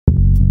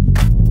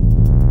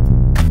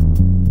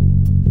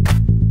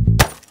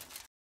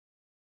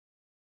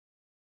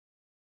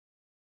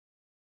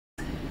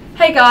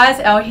Hey guys,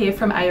 Elle here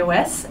from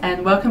AOS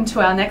and welcome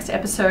to our next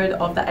episode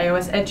of the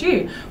AOS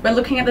Edu. We're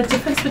looking at the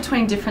difference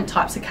between different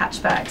types of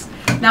catch bags.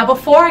 Now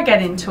before I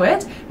get into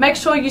it, make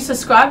sure you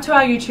subscribe to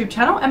our YouTube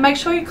channel and make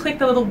sure you click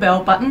the little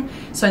bell button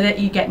so that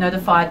you get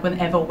notified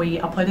whenever we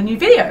upload a new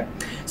video.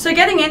 So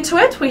getting into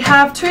it, we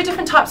have two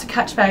different types of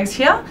catch bags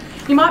here.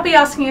 You might be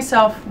asking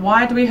yourself,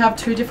 why do we have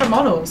two different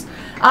models?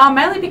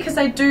 Mainly because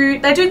they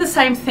do the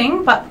same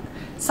thing, but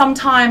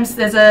sometimes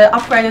there's an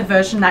upgraded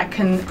version that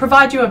can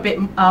provide you a bit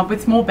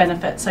with more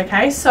benefits,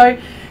 okay? So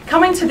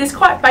coming to this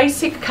quite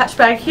basic catch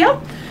bag here.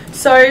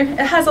 So it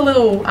has a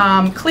little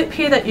clip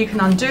here that you can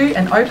undo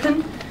and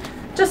open,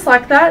 just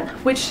like that,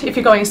 which if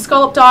you're going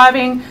scallop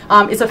diving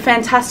is a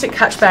fantastic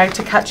catch bag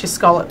to catch your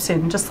scallops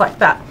in, just like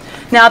that.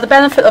 Now the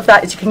benefit of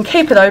that is you can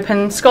keep it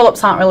open,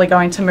 scallops aren't really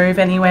going to move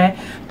anywhere,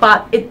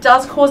 but it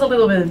does cause a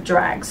little bit of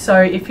drag.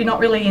 So if you're not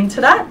really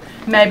into that,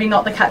 maybe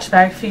not the catch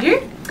bag for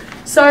you.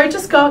 So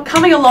just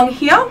coming along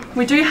here,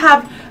 we do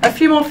have a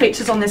few more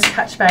features on this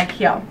catch bag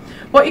here.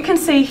 What you can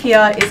see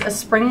here is a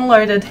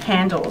spring-loaded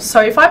handle.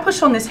 So if I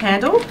push on this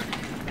handle,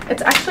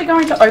 it's actually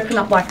going to open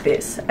up like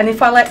this. And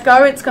if I let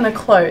go, it's going to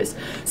close.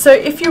 So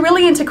if you're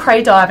really into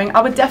cray diving,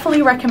 I would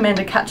definitely recommend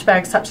a catch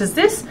bag such as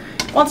this.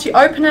 Once you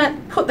open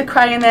it, put the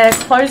cray in there,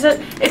 close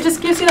it, it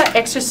just gives you that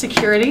extra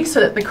security so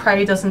that the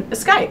cray doesn't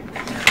escape.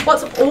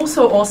 What's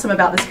also awesome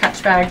about this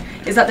catch bag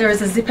is that there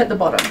is a zip at the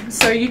bottom.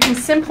 So you can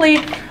simply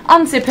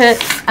unzip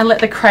it and let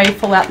the cray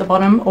fall out the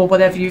bottom or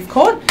whatever you've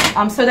caught,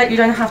 so that you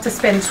don't have to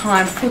spend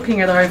time flipping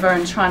it over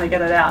and trying to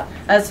get it out.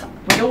 As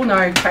we all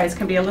know, crays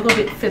can be a little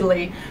bit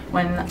fiddly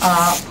when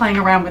playing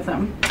around with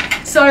them.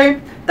 So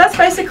that's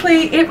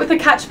basically it with the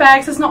catch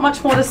bags. There's not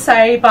much more to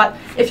say, but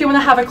if you want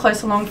to have a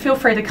closer look, feel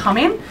free to come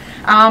in.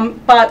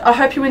 But I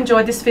hope you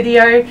enjoyed this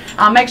video.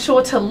 Make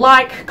sure to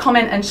like,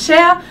 comment and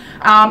share.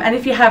 And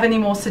if you have any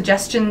more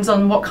suggestions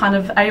on what kind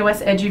of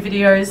AOS Edu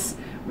videos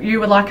you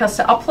would like us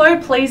to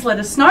upload, please let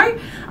us know.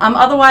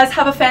 Otherwise,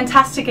 have a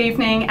fantastic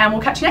evening and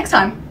we'll catch you next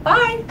time.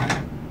 Bye!